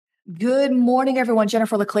Good morning, everyone.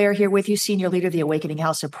 Jennifer LeClaire here with you, Senior Leader of the Awakening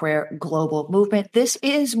House of Prayer Global Movement. This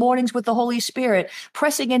is Mornings with the Holy Spirit,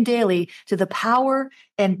 pressing in daily to the power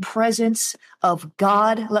and presence of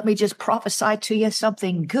God. Let me just prophesy to you,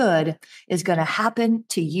 something good is going to happen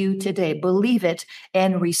to you today. Believe it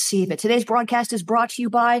and receive it. Today's broadcast is brought to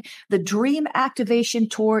you by the Dream Activation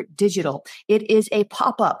Tour Digital. It is a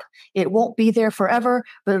pop-up. It won't be there forever,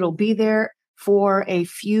 but it'll be there for a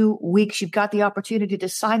few weeks. You've got the opportunity to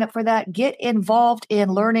sign up for that. Get involved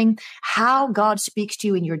in learning how God speaks to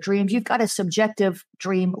you in your dreams. You've got a subjective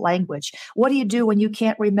dream language. What do you do when you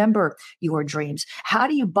can't remember your dreams? How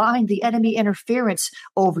do you bind the enemy interference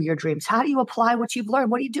over your dreams? How do you apply what you've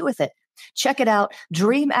learned? What do you do with it? Check it out.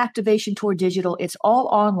 Dream Activation Tour Digital. It's all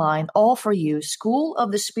online, all for you.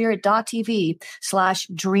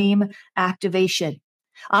 schoolofthespirit.tv/dream activation.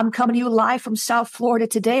 I'm coming to you live from South Florida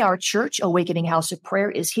today. Our church, Awakening House of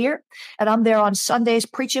Prayer, is here. And I'm there on Sundays,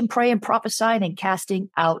 preaching, praying, prophesying, and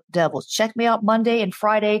casting out devils. Check me out Monday and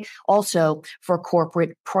Friday also for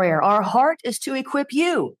corporate prayer. Our heart is to equip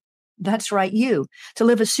you. That's right, you, to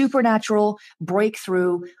live a supernatural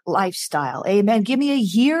breakthrough lifestyle. Amen. Give me a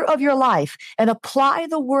year of your life and apply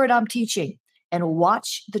the word I'm teaching and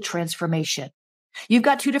watch the transformation. You've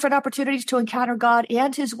got two different opportunities to encounter God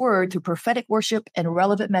and his word through prophetic worship and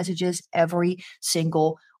relevant messages every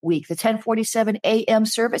single week. The 1047 a.m.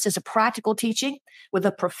 service is a practical teaching with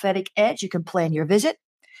a prophetic edge. You can plan your visit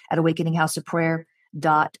at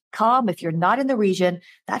awakeningHouseofPrayer.com. If you're not in the region,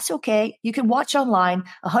 that's okay. You can watch online,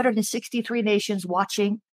 163 nations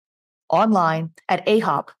watching online at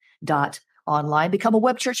ahop.online. Become a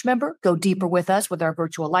web church member. Go deeper with us with our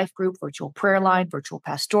virtual life group, virtual prayer line, virtual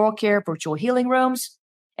pastoral care, virtual healing rooms,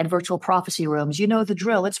 and virtual prophecy rooms. You know the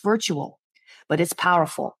drill. It's virtual, but it's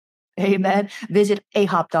powerful. Amen. Visit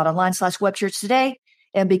ahop.online/webchurch today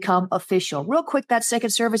and become official. Real quick, that second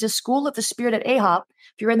service is School of the Spirit at AHOP.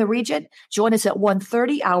 If you're in the region, join us at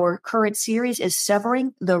 1:30. Our current series is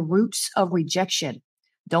Severing the Roots of Rejection.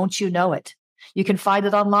 Don't you know it? You can find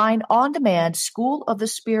it online on demand,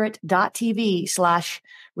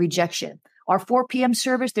 schoolofthespirit.tv/rejection. Our 4 p.m.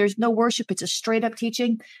 service, there's no worship. It's a straight up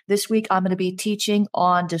teaching. This week, I'm going to be teaching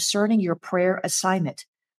on discerning your prayer assignment,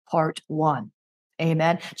 part 1.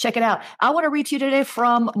 Amen. Check it out. I want to read to you today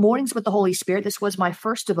from Mornings with the Holy Spirit. This was my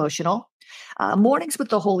first devotional. Mornings with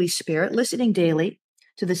the Holy Spirit, listening daily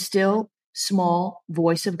to the still, small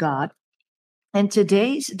voice of God. And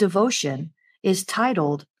today's devotion is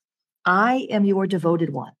titled, I am your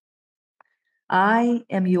devoted one. I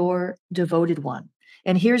am your devoted one.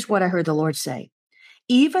 And here's what I heard the Lord say.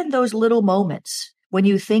 Even those little moments when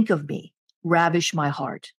you think of me, ravish my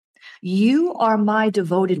heart. You are my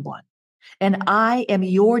devoted one, and I am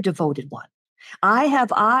your devoted one. I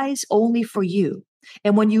have eyes only for you.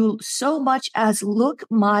 And when you so much as look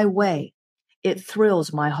my way, it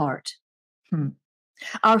thrills my heart.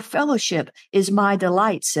 Our fellowship is my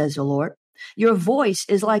delight, says the Lord. Your voice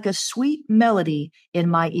is like a sweet melody in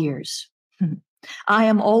my ears. I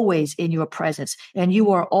am always in your presence, and you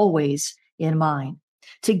are always in mine.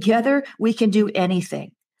 Together, we can do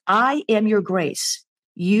anything. I am your grace.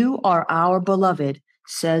 You are our beloved,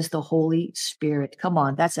 says the Holy Spirit. Come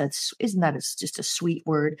on, isn't that just a sweet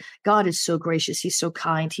word? God is so gracious. He's so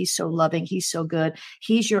kind. He's so loving. He's so good.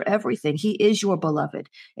 He's your everything. He is your beloved,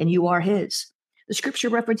 and you are his. The scripture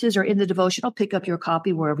references are in the devotional. Pick up your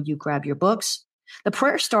copy wherever you grab your books. The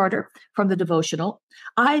prayer starter from the devotional.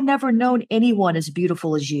 I never known anyone as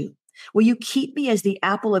beautiful as you. Will you keep me as the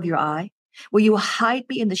apple of your eye? Will you hide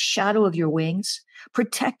me in the shadow of your wings?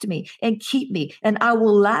 Protect me and keep me, and I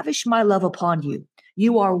will lavish my love upon you.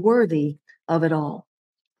 You are worthy of it all.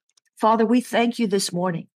 Father, we thank you this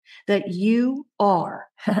morning that you are,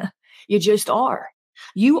 you just are.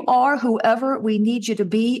 You are whoever we need you to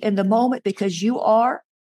be in the moment because you are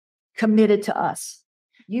committed to us.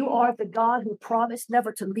 You are the God who promised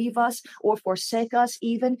never to leave us or forsake us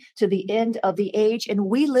even to the end of the age. And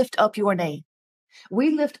we lift up your name. We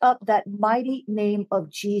lift up that mighty name of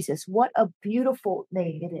Jesus. What a beautiful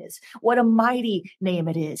name it is. What a mighty name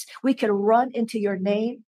it is. We can run into your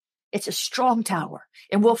name. It's a strong tower,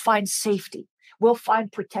 and we'll find safety. We'll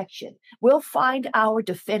find protection. We'll find our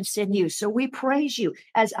defense in you. So we praise you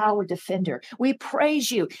as our defender. We praise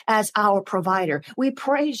you as our provider. We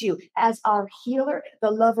praise you as our healer, the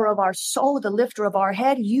lover of our soul, the lifter of our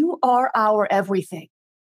head. You are our everything.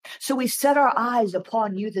 So we set our eyes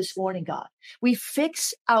upon you this morning, God. We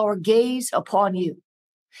fix our gaze upon you,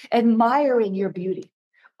 admiring your beauty,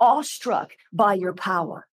 awestruck by your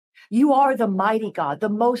power. You are the mighty God, the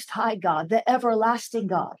most high God, the everlasting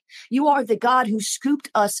God. You are the God who scooped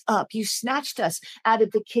us up. You snatched us out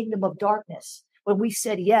of the kingdom of darkness. when we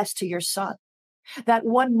said yes to your son. That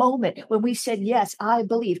one moment when we said, yes, I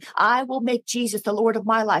believe I will make Jesus the Lord of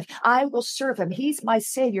my life. I will serve him. He's my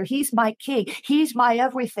savior. He's my king. He's my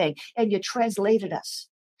everything. And you translated us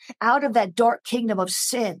out of that dark kingdom of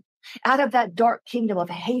sin, out of that dark kingdom of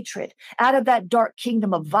hatred, out of that dark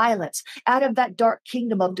kingdom of violence, out of that dark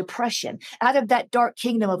kingdom of depression, out of that dark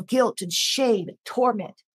kingdom of guilt and shame and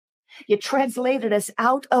torment. You translated us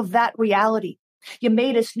out of that reality. You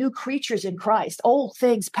made us new creatures in Christ. Old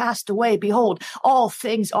things passed away. Behold, all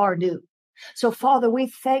things are new. So, Father, we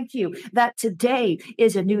thank you that today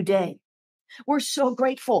is a new day. We're so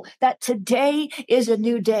grateful that today is a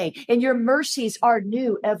new day, and your mercies are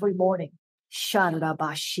new every morning. Come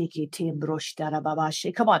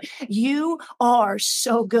on. You are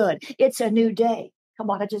so good. It's a new day. Come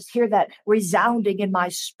on. I just hear that resounding in my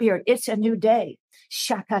spirit. It's a new day.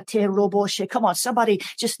 Come on. Somebody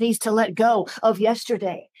just needs to let go of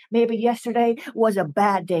yesterday. Maybe yesterday was a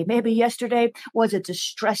bad day. Maybe yesterday was a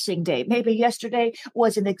distressing day. Maybe yesterday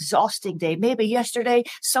was an exhausting day. Maybe yesterday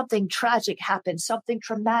something tragic happened, something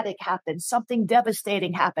traumatic happened, something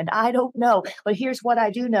devastating happened. I don't know. But here's what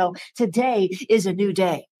I do know. Today is a new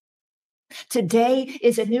day. Today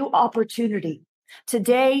is a new opportunity.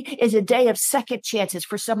 Today is a day of second chances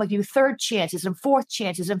for some of you, third chances and fourth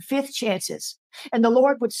chances and fifth chances. And the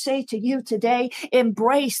Lord would say to you today,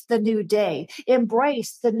 embrace the new day.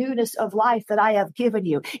 Embrace the newness of life that I have given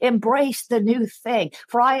you. Embrace the new thing.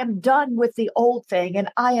 For I am done with the old thing, and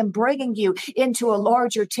I am bringing you into a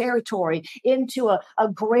larger territory, into a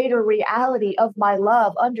greater reality of my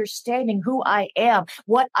love, understanding who I am,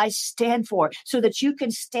 what I stand for, so that you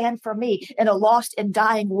can stand for me in a lost and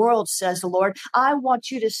dying world, says the Lord. I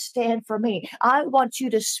want you to stand for me. I want you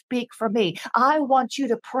to speak for me. I want you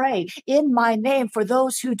to pray in my name for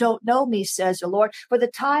those who don't know me, says the Lord. For the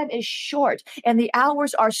time is short and the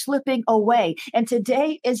hours are slipping away. And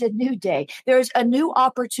today is a new day. There's a new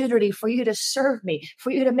opportunity for you to serve me,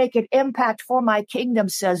 for you to make an impact for my kingdom,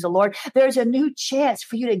 says the Lord. There's a new chance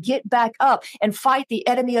for you to get back up and fight the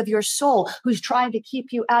enemy of your soul who's trying to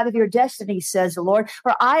keep you out of your destiny, says the Lord.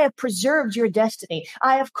 For I have preserved your destiny.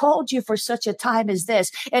 I have called you for such a time as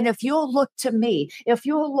this. And if you'll look to me, if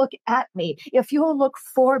you'll look at me, if you'll look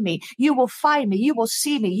for me, you will find me, you will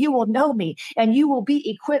see me, you will know me, and you will be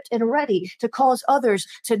equipped and ready to cause others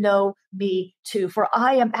to know me too. For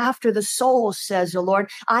I am after the soul, says the Lord.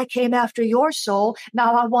 I came after your soul.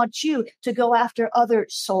 Now I want you to go after other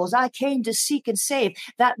souls. I came to seek and save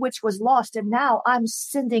that which was lost, and now I'm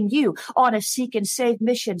sending you on a seek and save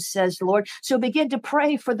mission, says the Lord. So begin to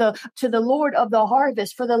pray to the Lord of the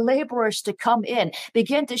harvest, for the laborers to come in.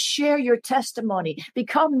 Begin to share your testimony.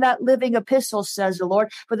 Become that living epistle, says the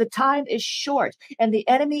Lord. For the time is short and the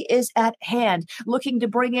enemy is at hand, looking to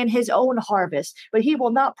bring in his own harvest, but he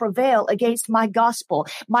will not prevail against my gospel.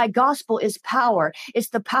 My gospel is power. It's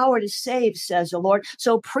the power to save, says the Lord.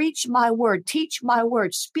 So preach my word, teach my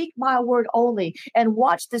word, speak my word only, and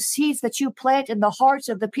watch the seeds that you plant in the hearts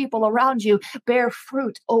of the people around you bear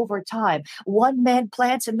fruit over time. One man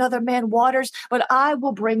plants, another man waters, but I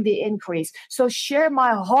will bring the increase. So share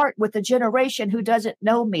my heart with the generation who doesn't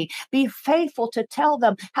know me. Be faithful to tell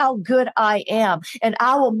them how good I am, and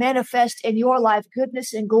I will manifest in your life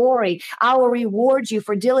goodness and glory. I will reward you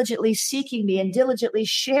for diligently seeking me and diligently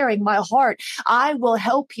sharing my heart. I will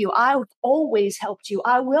help you. I've always helped you.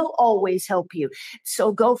 I will always help you.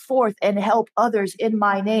 So go forth and help others in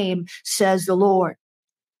my name, says the Lord.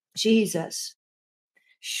 Jesus.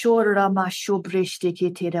 Jesus.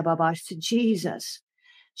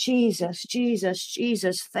 Jesus, Jesus,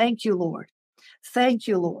 Jesus. Thank you, Lord. Thank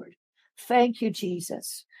you, Lord. Thank you,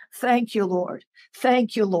 Jesus. Thank you, Lord.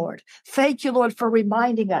 Thank you, Lord. Thank you, Lord, for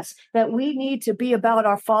reminding us that we need to be about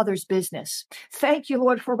our Father's business. Thank you,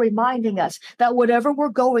 Lord, for reminding us that whatever we're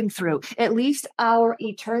going through, at least our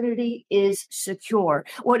eternity is secure.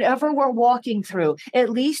 Whatever we're walking through, at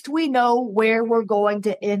least we know where we're going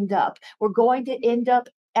to end up. We're going to end up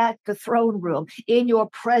at the throne room in your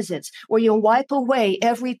presence, where you'll wipe away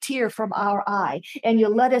every tear from our eye and you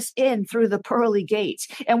let us in through the pearly gates,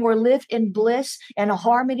 and we'll live in bliss and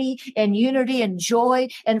harmony and unity and joy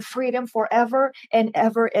and freedom forever and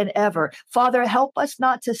ever and ever. Father, help us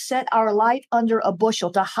not to set our light under a bushel,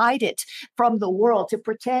 to hide it from the world, to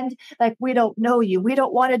pretend like we don't know you. We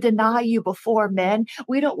don't want to deny you before men.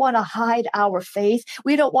 We don't want to hide our faith.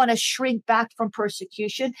 We don't want to shrink back from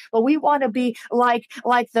persecution, but we want to be like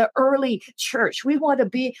like the early church. We want to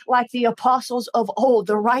be like the apostles of old.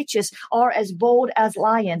 The righteous are as bold as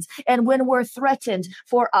lions. And when we're threatened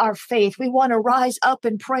for our faith, we want to rise up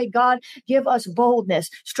and pray, God, give us boldness.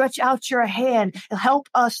 Stretch out your hand. Help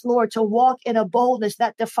us, Lord, to walk in a boldness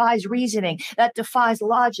that defies reasoning, that defies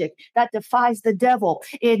logic, that defies the devil.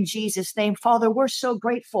 In Jesus' name, Father, we're so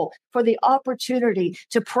grateful for the opportunity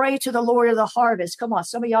to pray to the Lord of the harvest. Come on,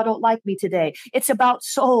 some of y'all don't like me today. It's about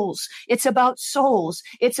souls. It's about souls.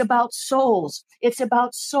 It's about souls. It's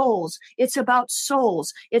about souls. It's about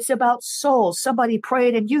souls. It's about souls. Somebody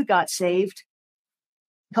prayed and you got saved.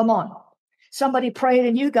 Come on. Somebody prayed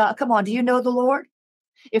and you got, come on, do you know the Lord?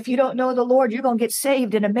 If you don't know the Lord, you're going to get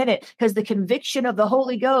saved in a minute because the conviction of the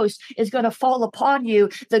Holy Ghost is going to fall upon you.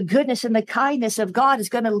 The goodness and the kindness of God is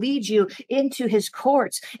going to lead you into his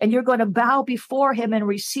courts, and you're going to bow before him and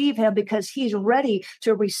receive him because he's ready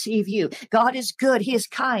to receive you. God is good. He is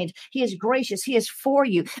kind. He is gracious. He is for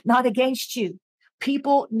you, not against you.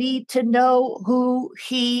 People need to know who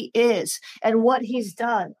he is and what he's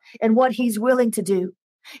done and what he's willing to do.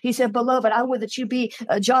 He said, beloved, I would that you be,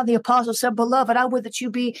 John the Apostle said, beloved, I would that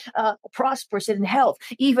you be prosperous and in health,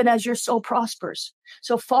 even as your soul prospers.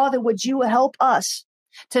 So, Father, would you help us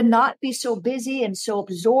to not be so busy and so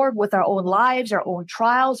absorbed with our own lives, our own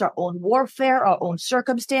trials, our own warfare, our own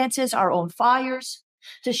circumstances, our own fires,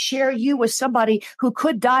 to share you with somebody who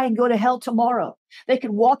could die and go to hell tomorrow. They could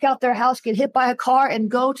walk out their house, get hit by a car, and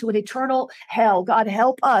go to an eternal hell. God,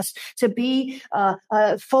 help us to be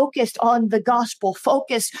focused on the gospel,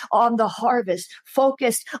 focused on the harvest,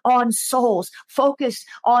 focused on souls, focused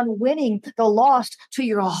on winning the lost to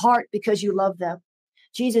your heart because you love them.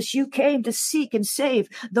 Jesus, you came to seek and save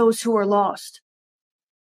those who are lost.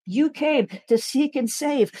 You came to seek and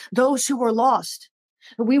save those who were lost.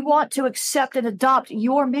 We want to accept and adopt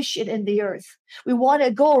your mission in the earth. We want to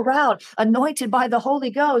go around anointed by the Holy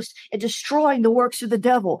Ghost and destroying the works of the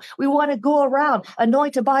devil. We want to go around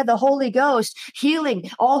anointed by the Holy Ghost, healing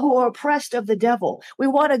all who are oppressed of the devil. We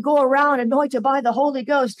want to go around anointed by the Holy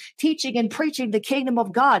Ghost, teaching and preaching the kingdom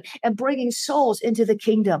of God and bringing souls into the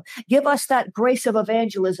kingdom. Give us that grace of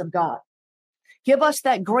evangelism, God. Give us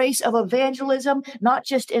that grace of evangelism, not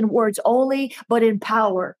just in words only, but in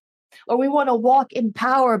power. Or we want to walk in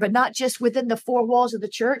power, but not just within the four walls of the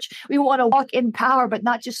church. We want to walk in power, but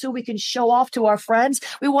not just so we can show off to our friends.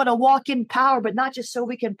 We want to walk in power, but not just so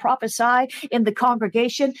we can prophesy in the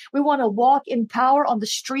congregation. We want to walk in power on the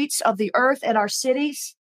streets of the earth and our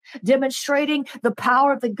cities, demonstrating the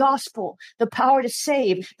power of the gospel, the power to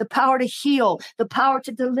save, the power to heal, the power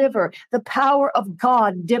to deliver, the power of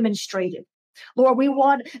God demonstrated. Lord, we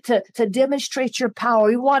want to demonstrate your power.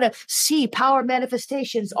 We want to see power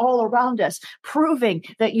manifestations all around us, proving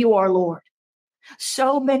that you are Lord.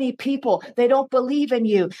 So many people, they don't believe in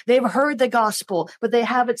you. They've heard the gospel, but they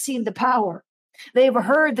haven't seen the power. They've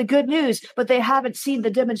heard the good news, but they haven't seen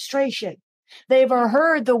the demonstration. They've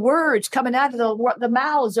heard the words coming out of the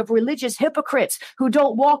mouths of religious hypocrites who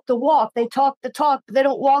don't walk the walk. They talk the talk, but they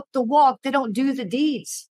don't walk the walk. They don't do the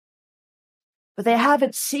deeds. But they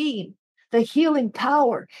haven't seen the healing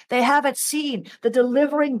power. They haven't seen the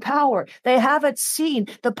delivering power. They haven't seen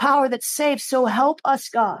the power that saves. So help us,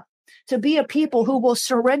 God, to be a people who will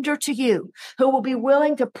surrender to you, who will be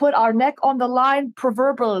willing to put our neck on the line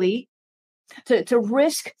proverbially, to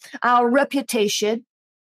risk our reputation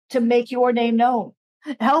to make your name known.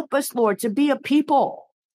 Help us, Lord, to be a people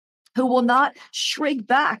who will not shrink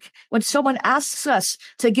back when someone asks us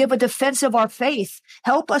to give a defense of our faith.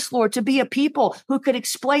 Help us, Lord, to be a people who can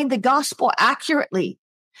explain the gospel accurately,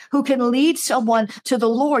 who can lead someone to the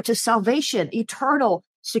Lord, to salvation, eternal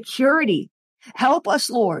security. Help us,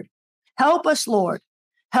 Lord. Help us, Lord.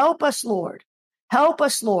 Help us, Lord. Help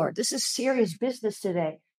us, Lord. This is serious business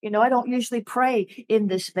today. You know, I don't usually pray in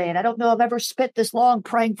this vein. I don't know if I've ever spent this long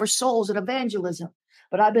praying for souls and evangelism.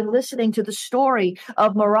 But I've been listening to the story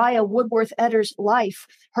of Mariah Woodworth Etter's life,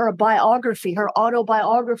 her biography, her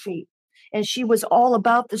autobiography. And she was all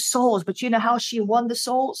about the souls. But you know how she won the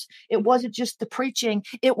souls? It wasn't just the preaching.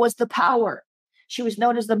 It was the power. She was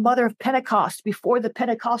known as the mother of Pentecost before the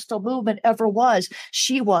Pentecostal movement ever was.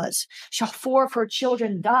 She was. 4 of her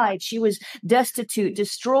children died. She was destitute,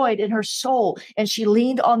 destroyed in her soul. And she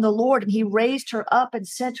leaned on the Lord, and he raised her up and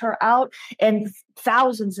sent her out. And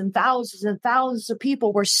thousands and thousands and thousands of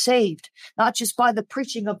people were saved, not just by the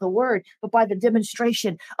preaching of the word, but by the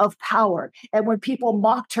demonstration of power. And when people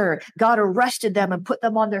mocked her, God arrested them and put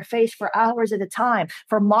them on their face for hours at a time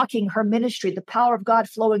for mocking her ministry, the power of God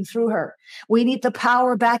flowing through her. We need the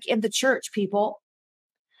power back in the church, people.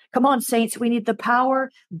 Come on, saints. We need the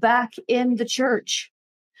power back in the church.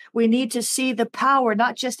 We need to see the power,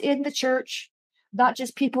 not just in the church, not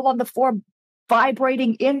just people on the floor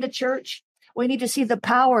vibrating in the church. We need to see the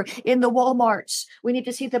power in the Walmarts. We need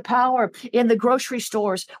to see the power in the grocery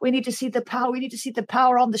stores. We need to see the power. We need to see the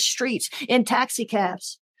power on the streets, in taxi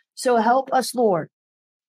cabs. So help us, Lord.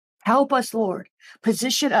 Help us, Lord.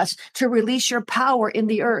 Position us to release your power in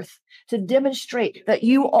the earth, to demonstrate that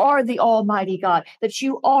you are the Almighty God, that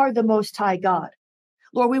you are the Most High God.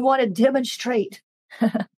 Lord, we want to demonstrate.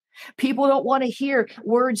 People don't want to hear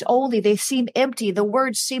words only. They seem empty. The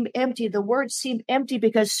words seem empty. The words seem empty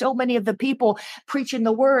because so many of the people preaching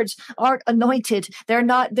the words aren't anointed. They're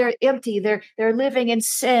empty. They're living in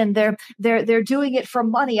sin. They're doing it for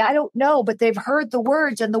money. I don't know, but they've heard the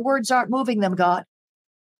words and the words aren't moving them, God.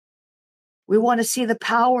 We want to see the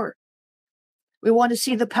power. We want to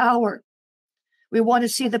see the power. We want to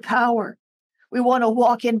see the power. We want to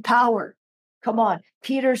walk in power. Come on.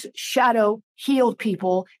 Peter's shadow healed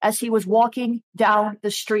people as he was walking down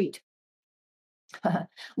the street.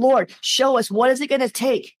 Lord, show us, what is it going to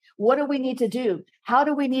take? What do we need to do? How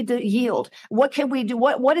do we need to yield? What can we do?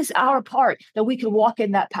 What is our part that we can walk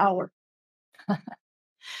in that power?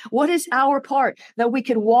 What is our part that we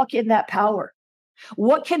can walk in that power?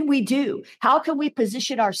 What can we do? How can we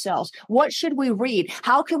position ourselves? What should we read?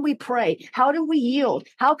 How can we pray? How do we yield?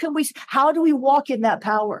 How do we walk in that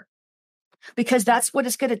power? Because that's what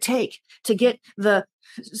it's going to take to get the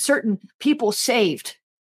certain people saved.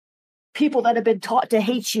 People that have been taught to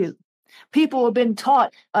hate you. People who have been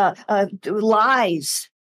taught lies.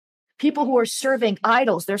 People who are serving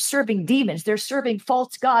idols. They're serving demons. They're serving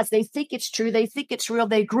false gods. They think it's true. They think it's real.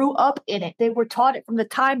 They grew up in it. They were taught it from the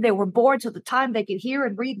time they were born to the time they could hear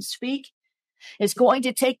and read and speak. It's going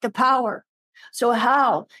to take the power. So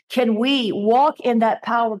how can we walk in that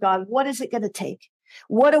power, God? What is it going to take?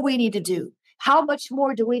 What do we need to do? How much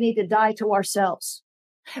more do we need to die to ourselves?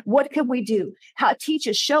 What can we do? Teach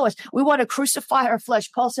us, show us. We want to crucify our flesh.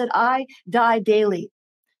 Paul said, I die daily.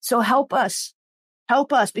 So help us.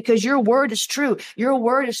 Help us, because your word is true. Your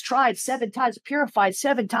word is tried 7 times, purified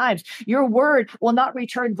 7 times. Your word will not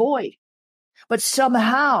return void. But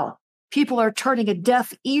somehow people are turning a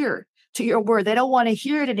deaf ear to your word. They don't want to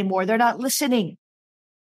hear it anymore. They're not listening.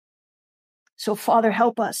 So Father,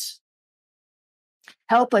 help us.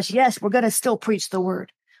 Help us. Yes, we're going to still preach the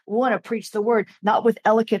word. We want to preach the word, not with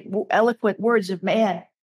eloquent words of man.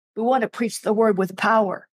 We want to preach the word with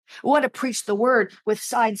power. We want to preach the word with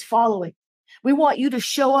signs following. We want you to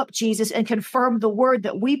show up, Jesus, and confirm the word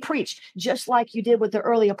that we preach, just like you did with the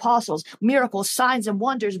early apostles. Miracles, signs, and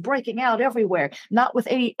wonders breaking out everywhere, not with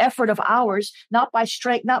any effort of ours, not by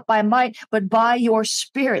strength, not by might, but by your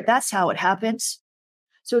spirit. That's how it happens.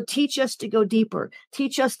 So teach us to go deeper.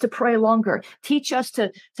 Teach us to pray longer. Teach us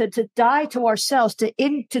to die to ourselves, to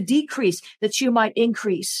decrease, that you might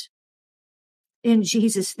increase. In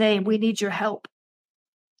Jesus' name, we need your help.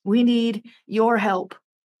 We need your help.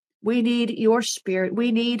 We need your spirit.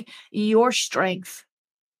 We need your strength.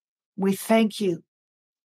 We thank you.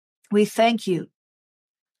 We thank you.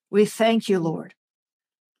 We thank you, Lord.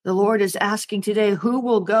 The Lord is asking today, who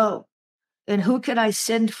will go and who can I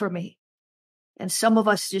send for me? And some of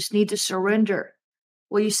us just need to surrender.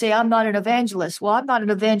 Well, you say, I'm not an evangelist. Well, I'm not an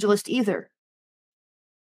evangelist either.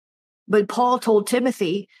 But Paul told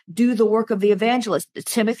Timothy, do the work of the evangelist.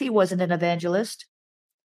 Timothy wasn't an evangelist.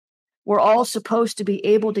 We're all supposed to be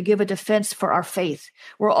able to give a defense for our faith.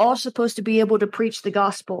 We're all supposed to be able to preach the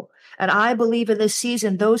gospel. And I believe in this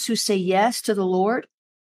season, those who say yes to the Lord,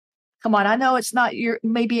 come on, I know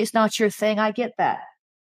maybe it's not your thing. I get that.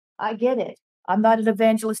 I get it. I'm not an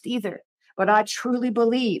evangelist either. But I truly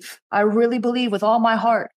believe, I really believe with all my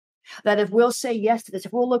heart, that if we'll say yes to this,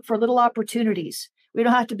 if we'll look for little opportunities, we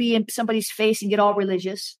don't have to be in somebody's face and get all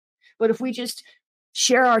religious. But if we just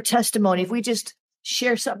share our testimony, if we just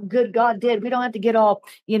share something good God did, we don't have to get all,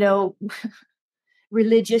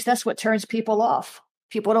 religious. That's what turns people off.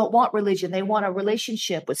 People don't want religion. They want a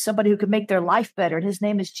relationship with somebody who can make their life better. And his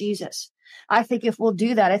name is Jesus. I think if we'll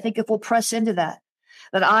do that, I think if we'll press into that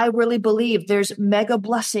I really believe there's mega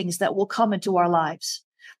blessings that will come into our lives,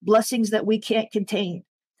 blessings that we can't contain.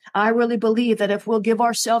 I really believe that if we'll give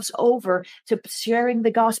ourselves over to sharing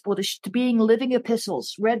the gospel, to being living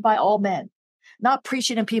epistles read by all men, not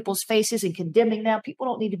preaching in people's faces and condemning them. People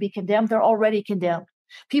don't need to be condemned. They're already condemned.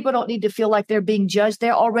 People don't need to feel like they're being judged. They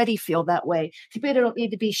already feel that way. People don't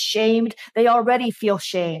need to be shamed. They already feel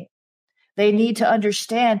shame. They need to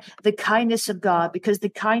understand the kindness of God, because the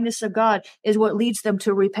kindness of God is what leads them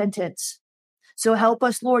to repentance. So help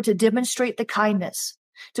us, Lord, to demonstrate the kindness,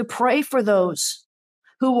 to pray for those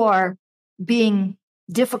who are being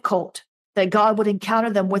difficult, that God would encounter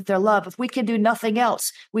them with their love. If we can do nothing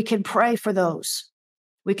else, we can pray for those.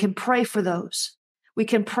 We can pray for those. We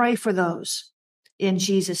can pray for those in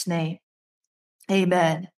Jesus' name.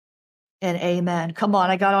 Amen and amen. Come on,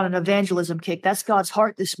 I got on an evangelism kick. That's God's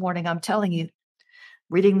heart this morning, I'm telling you.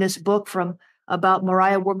 Reading this book about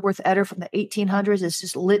Mariah Woodworth Etter from the 1800s, it's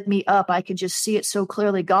just lit me up. I can just see it so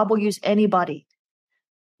clearly. God will use anybody.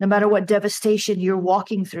 No matter what devastation you're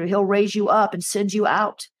walking through, he'll raise you up and send you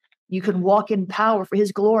out. You can walk in power for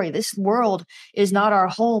his glory. This world is not our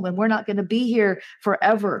home, and we're not going to be here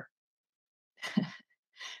forever.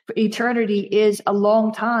 Eternity is a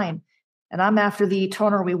long time, and I'm after the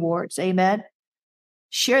eternal rewards. Amen.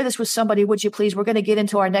 Share this with somebody, would you please? We're going to get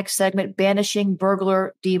into our next segment, Banishing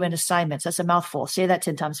Burglar Demon Assignments. That's a mouthful. Say that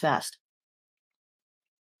 10 times fast.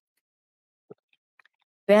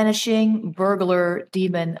 Banishing Burglar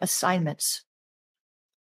Demon Assignments.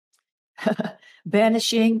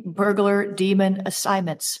 Banishing Burglar Demon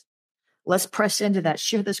Assignments. Let's press into that.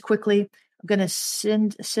 Share this quickly. I'm going to I'm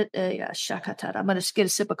going to get a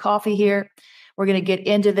sip of coffee here. We're going to get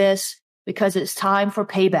into this because it's time for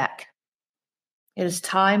payback. It is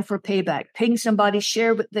time for payback. Ping somebody,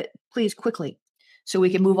 share with it, please, quickly, so we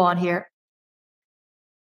can move on here.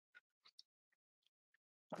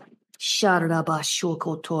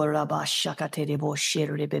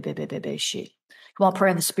 Come on, pray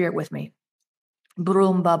in the spirit with me. I'm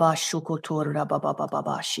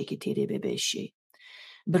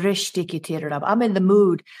in the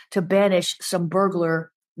mood to banish some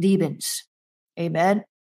burglar demons. Amen.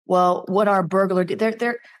 Well, what are burglar?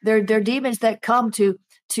 They're demons that come to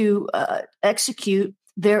execute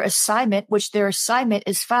their assignment, which their assignment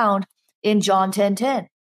is found in John 10:10.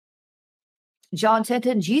 John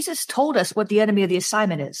 10:10. Jesus told us what the enemy of the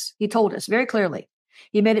assignment is. He told us very clearly.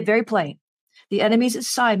 He made it very plain. The enemy's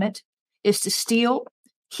assignment is to steal,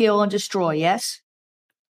 kill, and destroy. Yes.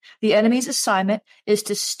 The enemy's assignment is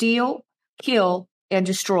to steal, kill, and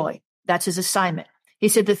destroy. That's his assignment. He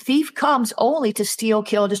said the thief comes only to steal,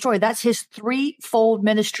 kill, and destroy. That's his threefold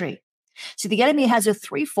ministry. See, the enemy has a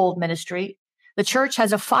threefold ministry. The church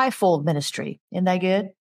has a fivefold ministry. Isn't that good?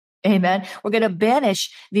 Amen. We're going to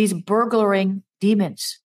banish these burglaring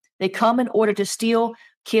demons. They come in order to steal,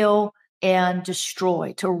 kill, and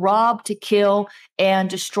destroy, to rob, to kill, and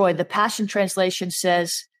destroy. The Passion Translation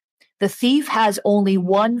says, the thief has only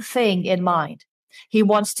one thing in mind. He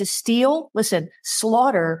wants to steal, listen,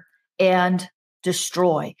 slaughter, and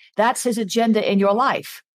destroy. That's his agenda in your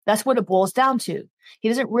life. That's what it boils down to. He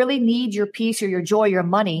doesn't really need your peace or your joy, your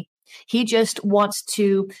money. He just wants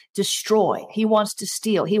to destroy. He wants to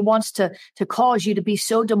steal. He wants to cause you to be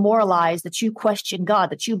so demoralized that you question God,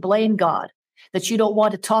 that you blame God, that you don't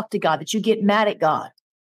want to talk to God, that you get mad at God.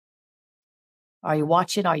 Are you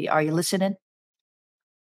watching? Are you listening?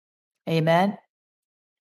 Amen.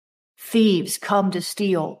 Thieves come to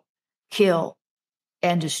steal, kill,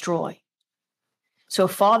 and destroy. So,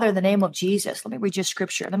 Father, in the name of Jesus, let me read you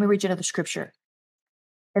scripture. Let me read you another scripture.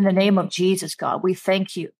 In the name of Jesus, God, we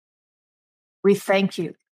thank you. We thank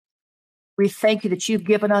you. We thank you that you've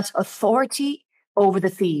given us authority over the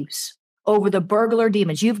thieves, over the burglar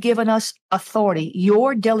demons. You've given us authority,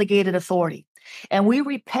 your delegated authority. And we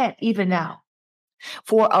repent even now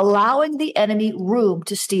for allowing the enemy room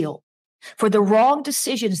to steal, for the wrong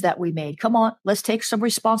decisions that we made. Come on, let's take some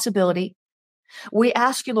responsibility. We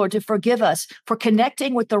ask you, Lord, to forgive us for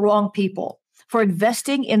connecting with the wrong people, for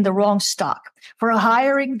investing in the wrong stock, for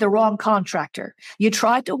hiring the wrong contractor. You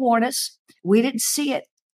tried to warn us. We didn't see it.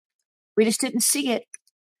 We just didn't see it.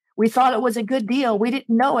 We thought it was a good deal. We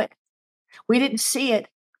didn't know it. We didn't see it.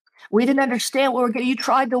 We didn't understand what we were getting. You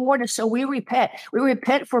tried to warn us, so we repent. We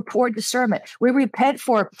repent for poor discernment. We repent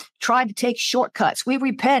for trying to take shortcuts. We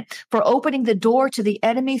repent for opening the door to the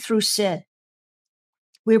enemy through sin.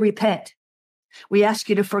 We repent. We ask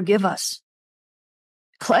you to forgive us.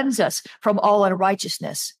 Cleanse us from all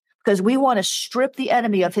unrighteousness, because we want to strip the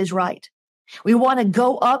enemy of his right. We want to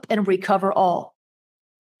go up and recover all.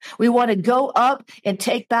 We want to go up and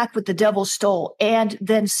take back what the devil stole, and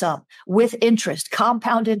then some, with interest,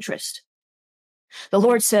 compound interest. The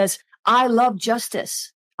Lord says, I love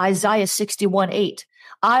justice. Isaiah 61:8.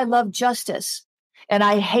 I love justice, and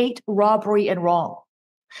I hate robbery and wrong.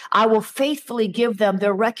 I will faithfully give them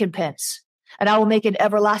their recompense, and I will make an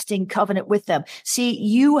everlasting covenant with them. See,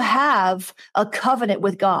 you have a covenant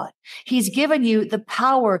with God. He's given you the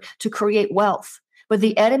power to create wealth. But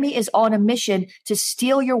the enemy is on a mission to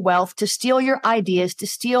steal your wealth, to steal your ideas, to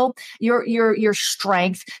steal your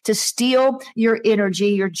strength, to steal your energy,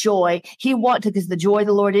 your joy. He wants to, because the joy of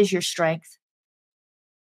the Lord is your strength.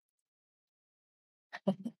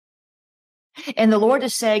 And the Lord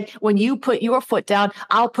is saying, when you put your foot down,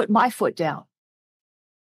 I'll put my foot down.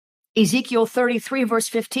 Ezekiel 33 verse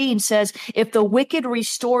 15 says, if the wicked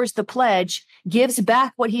restores the pledge, gives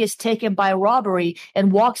back what he has taken by robbery,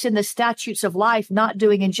 and walks in the statutes of life, not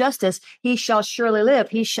doing injustice, he shall surely live.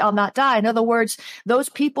 He shall not die. In other words, those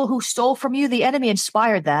people who stole from you, the enemy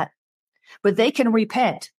inspired that, but they can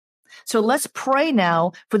repent. So let's pray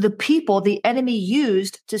now for the people the enemy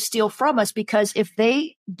used to steal from us, because if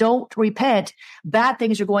they don't repent, bad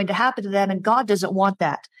things are going to happen to them, and God doesn't want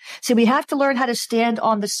that. See, we have to learn how to stand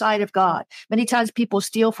on the side of God. Many times people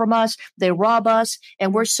steal from us, they rob us,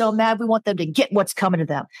 and we're so mad we want them to get what's coming to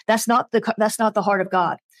them. That's not the heart of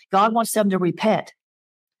God. God wants them to repent.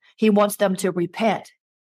 He wants them to repent.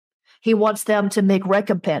 He wants them to make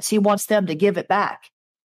recompense. He wants them to give it back.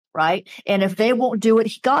 Right? And if they won't do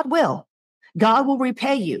it, God will. God will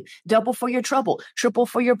repay you double for your trouble, triple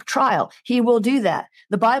for your trial. He will do that.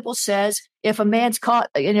 The Bible says if a man's caught,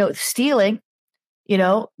 stealing,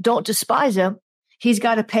 don't despise him. He's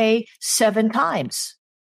got to pay 7 times.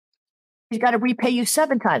 He's got to repay you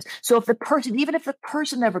 7 times. So even if the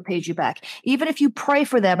person never pays you back, even if you pray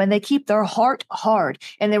for them and they keep their heart hard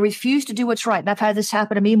and they refuse to do what's right. And I've had this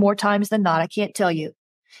happen to me more times than not. I can't tell you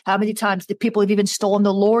how many times the people have even stolen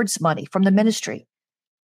the Lord's money from the ministry.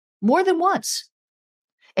 More than once.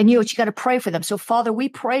 And you got to pray for them. So Father, we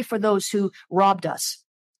pray for those who robbed us.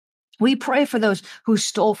 We pray for those who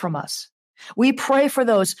stole from us. We pray for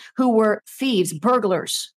those who were thieves,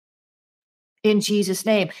 burglars, in Jesus'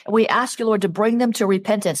 name. And we ask you, Lord, to bring them to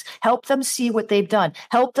repentance. Help them see what they've done.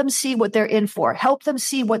 Help them see what they're in for. Help them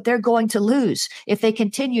see what they're going to lose if they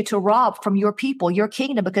continue to rob from your people, your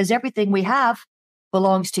kingdom, because everything we have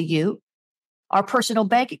belongs to you. Our personal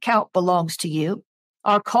bank account belongs to you.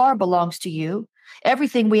 Our car belongs to you.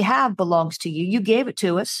 Everything we have belongs to you. You gave it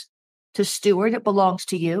to us to steward. It belongs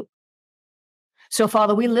to you. So,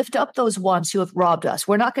 Father, we lift up those ones who have robbed us.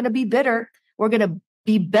 We're not going to be bitter. We're going to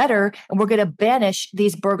be better, and we're going to banish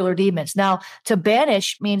these burglar demons. Now, to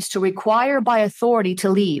banish means to require by authority to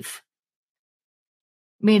leave.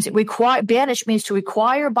 Banish means to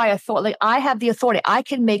require by authority. Like, I have the authority. I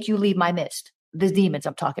can make you leave my midst. The demons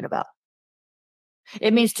I'm talking about.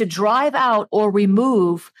 It means to drive out or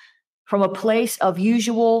remove from a place of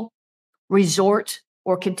usual resort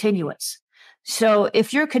or continuance. So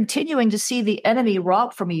if you're continuing to see the enemy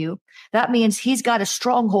rob from you, that means he's got a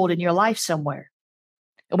stronghold in your life somewhere.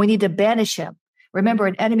 And we need to banish him. Remember,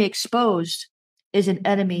 an enemy exposed is an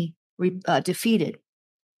enemy defeated.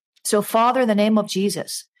 So, Father, in the name of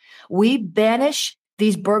Jesus, we banish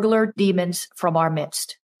these burglar demons from our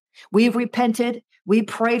midst. We've repented. We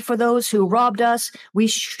prayed for those who robbed us. We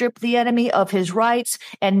stripped the enemy of his rights.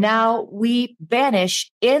 And now we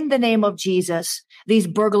banish, in the name of Jesus, these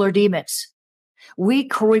burglar demons. We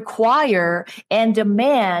require and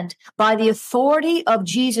demand by the authority of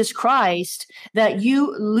Jesus Christ that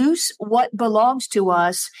you loose what belongs to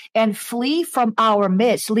us and flee from our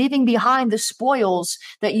midst, leaving behind the spoils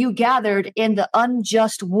that you gathered in the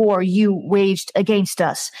unjust war you waged against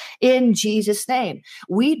us. In Jesus' name,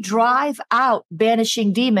 we drive out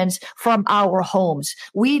banishing demons from our homes.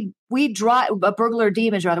 We drive burglar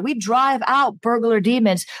demons, rather. We drive out burglar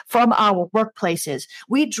demons from our workplaces.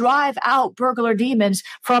 We drive out burglar demons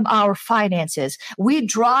from our finances. We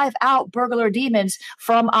drive out burglar demons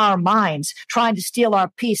from our minds, trying to steal our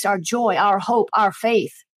peace, our joy, our hope, our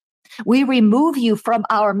faith. We remove you from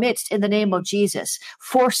our midst in the name of Jesus,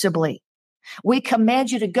 forcibly. We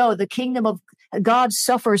command you to go. The kingdom of God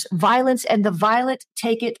suffers violence, and the violent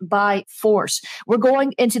take it by force. We're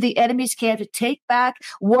going into the enemy's camp to take back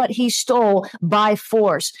what he stole by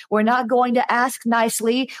force. We're not going to ask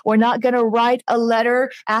nicely. We're not going to write a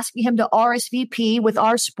letter asking him to RSVP with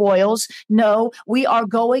our spoils. No, we are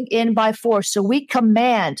going in by force. So we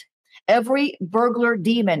command every burglar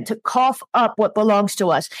demon to cough up what belongs to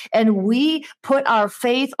us. And we put our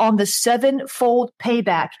faith on the 7-fold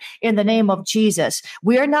payback in the name of Jesus.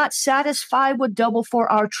 We're not satisfied with double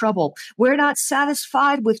for our trouble. We're not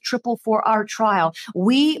satisfied with triple for our trial.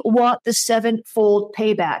 We want the 7-fold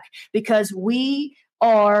payback because we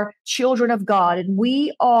are children of God, and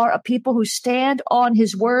we are a people who stand on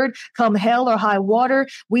his word, come hell or high water.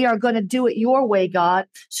 We are going to do it your way, God.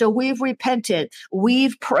 So we've repented.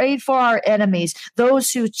 We've prayed for our enemies, those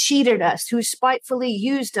who cheated us, who spitefully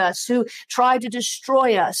used us, who tried to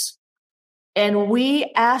destroy us. And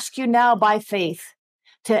we ask you now by faith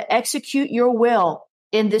to execute your will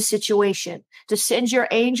in this situation, to send your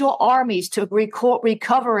angel armies to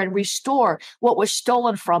recover and restore what was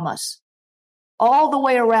stolen from us. All the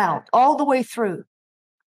way around, all the way through.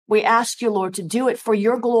 We ask you, Lord, to do it for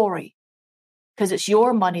your glory, because it's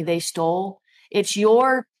your money they stole. It's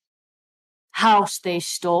your house they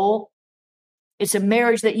stole. It's a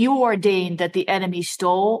marriage that you ordained that the enemy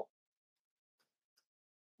stole.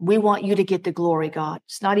 We want you to get the glory, God.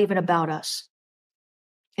 It's not even about us.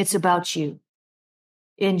 It's about you.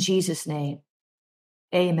 In Jesus' name,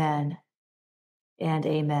 amen and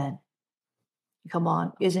amen. Come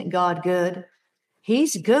on. Isn't God good?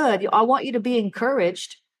 He's good. I want you to be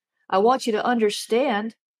encouraged. I want you to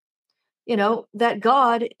understand, that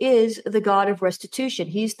God is the God of restitution.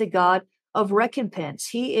 He's the God of recompense.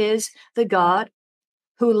 He is the God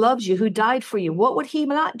who loves you, who died for you. What would he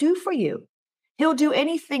not do for you? He'll do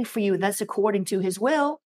anything for you that's according to his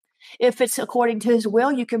will. If it's according to his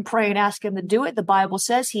will, you can pray and ask him to do it. The Bible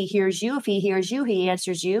says he hears you. If he hears you, he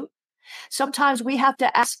answers you. Sometimes we have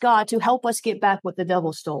to ask God to help us get back what the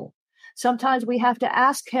devil stole. Sometimes we have to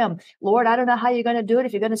ask him, Lord, I don't know how you're going to do it.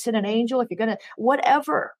 If you're going to send an angel, if you're going to,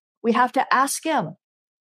 whatever, we have to ask him.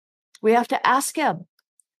 We have to ask him.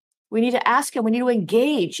 We need to ask him. We need to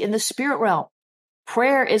engage in the spirit realm.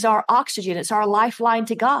 Prayer is our oxygen. It's our lifeline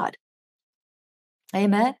to God.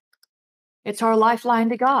 Amen. It's our lifeline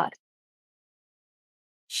to God.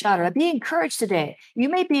 Shout out. Be encouraged today.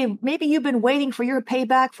 Maybe you've been waiting for your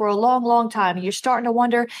payback for a long, long time, and you're starting to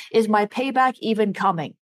wonder, is my payback even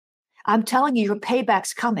coming? I'm telling you, your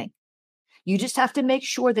payback's coming. You just have to make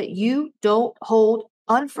sure that you don't hold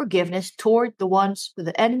unforgiveness toward the ones that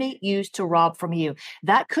the enemy used to rob from you.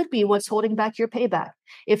 That could be what's holding back your payback.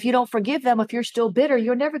 If you don't forgive them, if you're still bitter,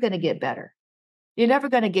 you're never going to get better. You're never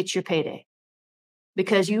going to get your payday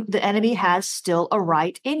because the enemy has still a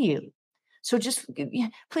right in you. So just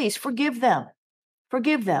please forgive them,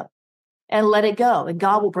 and let it go, and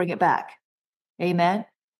God will bring it back. Amen.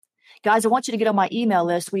 Guys, I want you to get on my email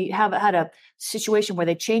list. We have had a situation where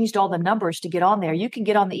they changed all the numbers to get on there. You can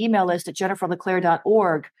get on the email list at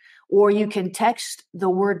jenniferleclaire.org, or you can text the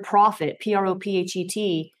word prophet,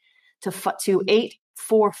 PROPHET, to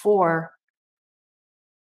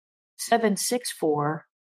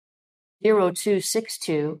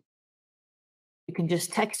 844-764-0262. You can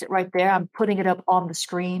just text it right there. I'm putting it up on the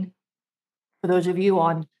screen for those of you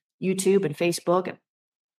on YouTube and Facebook and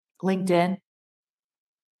LinkedIn.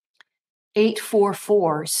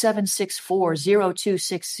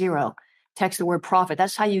 844-764-0260. Text the word prophet.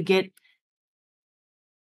 That's how you get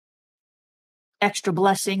extra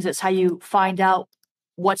blessings. That's how you find out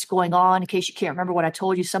what's going on. In case you can't remember what I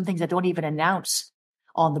told you, some things I don't even announce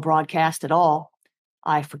on the broadcast at all,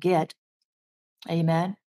 I forget.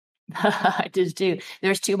 Amen. I just do.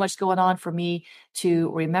 There's too much going on for me to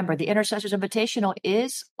remember. The Intercessors Invitational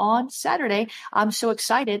is on Saturday. I'm so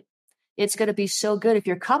excited. It's going to be so good. If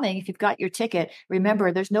you're coming, if you've got your ticket,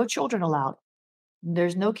 remember, there's no children allowed.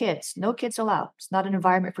 There's no kids allowed. It's not an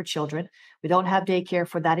environment for children. We don't have daycare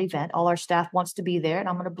for that event. All our staff wants to be there, and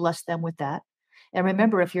I'm going to bless them with that. And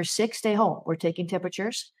remember, if you're sick, stay home. We're taking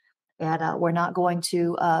temperatures, and we're not going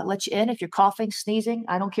to let you in. If you're coughing, sneezing,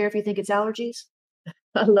 I don't care if you think it's allergies.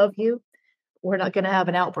 I love you. We're not going to have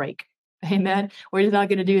an outbreak. Amen. We're not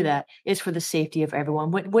going to do that. It's for the safety of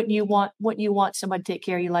everyone. Wouldn't you want somebody to take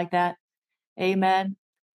care of you like that? Amen.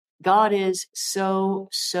 God is so,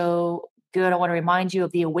 so good. I want to remind you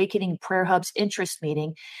of the Awakening Prayer Hub's interest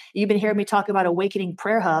meeting. You've been hearing me talk about Awakening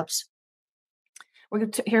Prayer Hubs. We're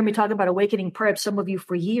going to hear me talk about Awakening Prayer Hubs, some of you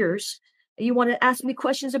for years. You want to ask me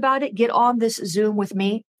questions about it? Get on this Zoom with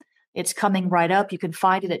me. It's coming right up. You can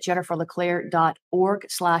find it at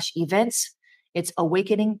jenniferleclaire.org/events. It's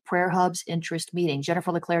Awakening Prayer Hub's interest meeting,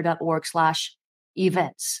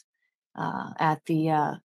 jenniferleclaire.org/events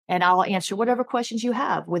and I'll answer whatever questions you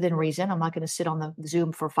have within reason. I'm not going to sit on the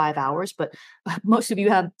Zoom for 5 hours, but most of you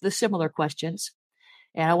have the similar questions.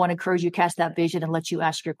 And I want to encourage you to cast that vision and let you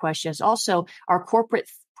ask your questions. Also, our corporate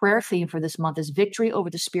prayer theme for this month is victory over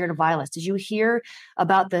the spirit of violence. Did you hear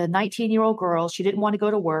about the 19-year-old girl? She didn't want to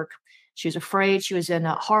go to work. She was afraid. She was in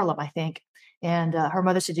Harlem, I think. And her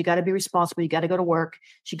mother said, you got to be responsible. You got to go to work.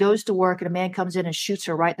 She goes to work, and a man comes in and shoots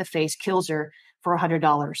her right in the face, kills her for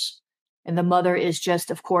 $100. And the mother is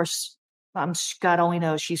just, of course, God only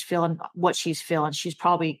knows she's feeling what she's feeling. She's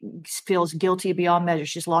probably feels guilty beyond measure.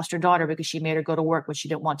 She's lost her daughter because she made her go to work when she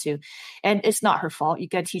didn't want to. And it's not her fault. You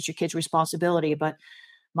got to teach your kids responsibility. But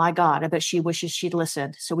my God, I bet she wishes she'd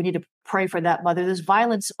listened. So we need to pray for that mother. There's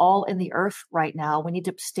violence all in the earth right now. We need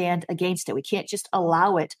to stand against it. We can't just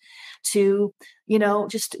allow it to,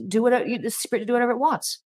 just do whatever, the spirit to do whatever it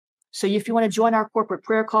wants. So if you want to join our corporate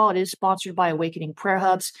prayer call, it is sponsored by Awakening Prayer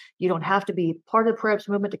Hubs. You don't have to be part of the Prayer Hubs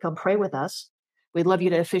movement to come pray with us. We'd love you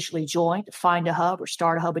to officially join, to find a hub or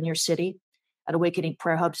start a hub in your city at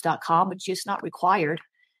awakeningprayerhubs.com, but it's not required.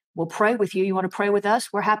 We'll pray with you. You want to pray with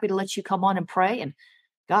us? We're happy to let you come on and pray. And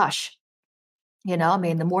gosh,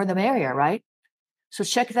 the more the merrier, right? So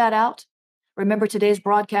check that out. Remember, today's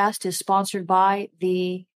broadcast is sponsored by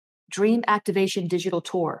the Dream Activation Digital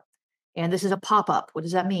Tour. And this is a pop-up. What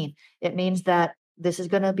does that mean? It means that this is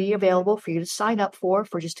going to be available for you to sign up for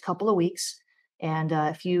just a couple of weeks. And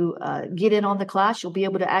if you get in on the class, you'll be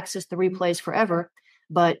able to access the replays forever.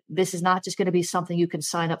 But this is not just going to be something you can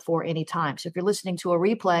sign up for anytime. So if you're listening to a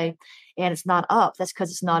replay and it's not up, that's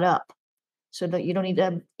because it's not up. So that you don't need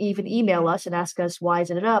to even email us and ask us, why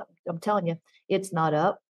isn't it up? I'm telling you, it's not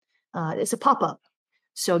up. It's a pop-up.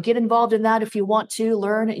 So get involved in that if you want to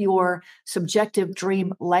learn your subjective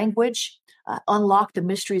dream language, unlock the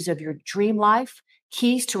mysteries of your dream life,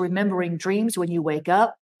 keys to remembering dreams when you wake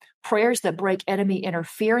up, prayers that break enemy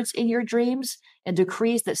interference in your dreams, and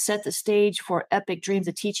decrees that set the stage for epic dreams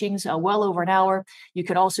and teachings, well over an hour. You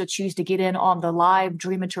could also choose to get in on the live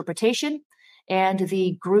dream interpretation and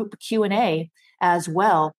the group Q&A as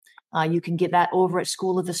well. You can get that over at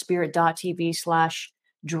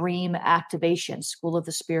schoolofthespirit.tv/dream activation,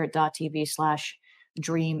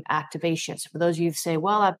 schoolofthespirit.tv/dream activations. For those of you who say,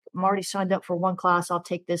 well, I'm already signed up for one class, I'll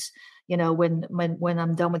take this, when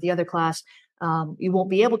I'm done with the other class. You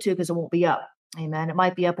won't be able to because it won't be up. Amen. It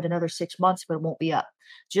might be up in another 6 months, but it won't be up.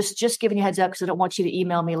 Just giving you a heads up because I don't want you to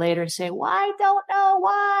email me later and say, well, I don't know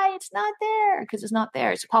why it's not there, because it's not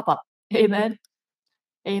there. It's a pop-up. Amen.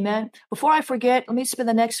 Amen. Before I forget, let me spend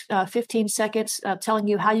the next 15 seconds telling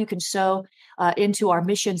you how you can sow into our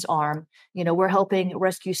missions arm. We're helping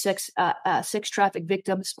rescue sex traffic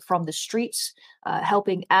victims from the streets,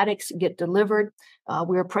 helping addicts get delivered.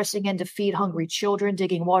 We're pressing in to feed hungry children,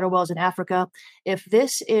 digging water wells in Africa. If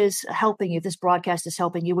this is helping you, this broadcast is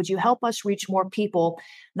helping you, would you help us reach more people,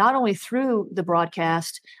 not only through the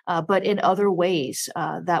broadcast, but in other ways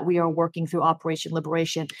that we are working through Operation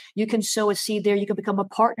Liberation? You can sow a seed there. You can become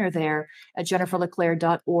a partner there at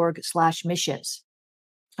jenniferleclaire.org/missions.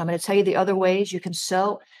 I'm going to tell you the other ways you can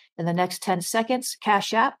sow in the next 10 seconds.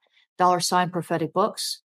 Cash App, $prophetic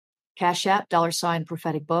books. Cash App,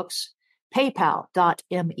 $prophetic books.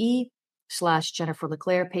 PayPal.me/Jennifer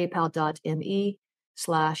LeClaire.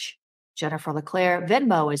 PayPal.me/Jennifer LeClaire.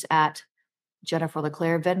 Venmo is at Jennifer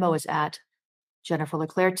LeClaire. Venmo is at Jennifer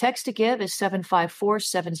LeClaire. Text to give is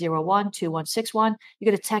 754-701-2161.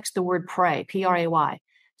 You're going to text the word pray, P-R-A-Y,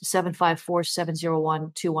 to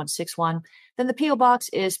 754-701-2161. Then the P.O. Box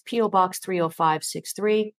is P.O. Box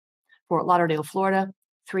 30563, Fort Lauderdale, Florida,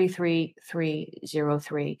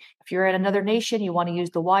 33303. If you're in another nation, you want to use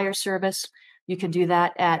the wire service, you can do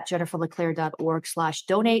that at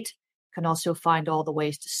jenniferleclaire.org/donate. You can also find all the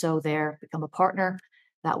ways to sow there, become a partner.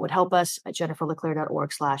 That would help us at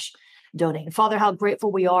jenniferleclaire.org/donate. And Father, how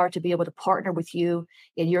grateful we are to be able to partner with you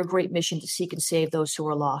in your great mission to seek and save those who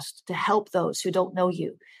are lost, to help those who don't know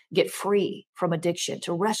you get free from addiction,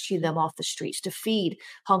 to rescue them off the streets, to feed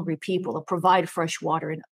hungry people and provide fresh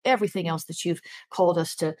water and everything else that you've called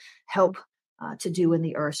us to help to do in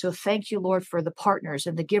the earth. So thank you, Lord, for the partners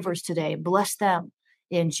and the givers today. Bless them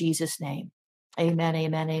in Jesus' name. Amen,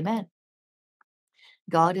 amen, amen.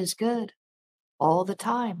 God is good all the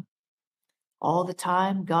time. All the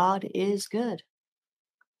time, God is good.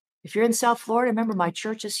 If you're in South Florida, remember my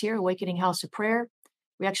church is here, Awakening House of Prayer.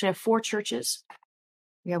 We actually have 4 churches.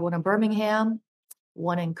 We have one in Birmingham,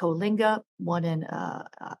 one in Coalinga, one in,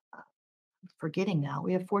 forgetting now.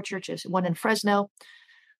 We have 4 churches, one in Fresno.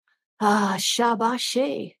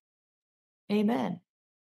 Shabashe. Amen.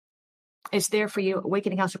 It's there for you,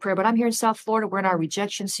 Awakening House of Prayer. But I'm here in South Florida. We're in our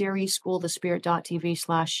rejection series,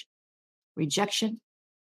 schoolofthespirit.tv/rejection.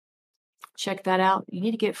 Check that out. You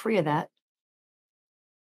need to get free of that.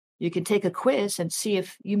 You can take a quiz and see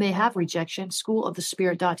if you may have rejection.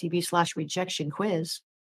 schoolofthespirit.tv/rejection quiz.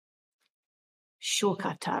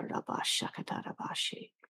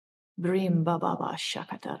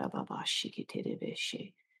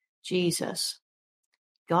 Jesus,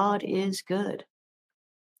 God is good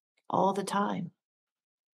all the time.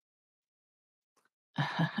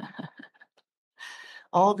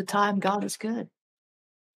 All the time, God is good.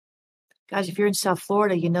 Guys, if you're in South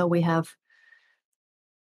Florida, you know we have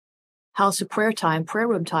House of Prayer time, prayer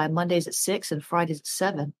room time, Mondays at 6 and Fridays at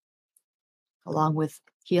 7, along with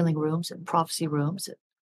healing rooms and prophecy rooms, and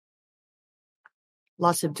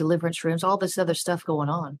lots of deliverance rooms, all this other stuff going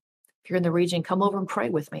on. If you're in the region, come over and pray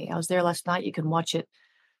with me. I was there last night. You can watch it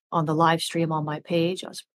on the live stream on my page. I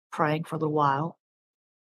was praying for a little while.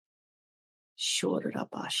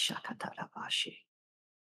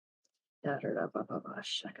 How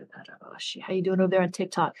you doing over there on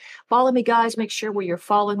TikTok? Follow me, guys. Make sure where you're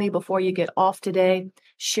following me before you get off today.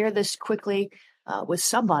 Share this quickly with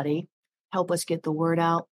somebody. Help us get the word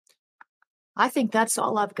out. I think that's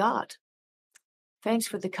all I've got. Thanks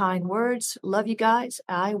for the kind words. Love you guys.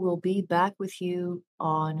 I will be back with you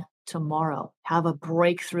on tomorrow. Have a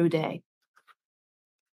breakthrough day.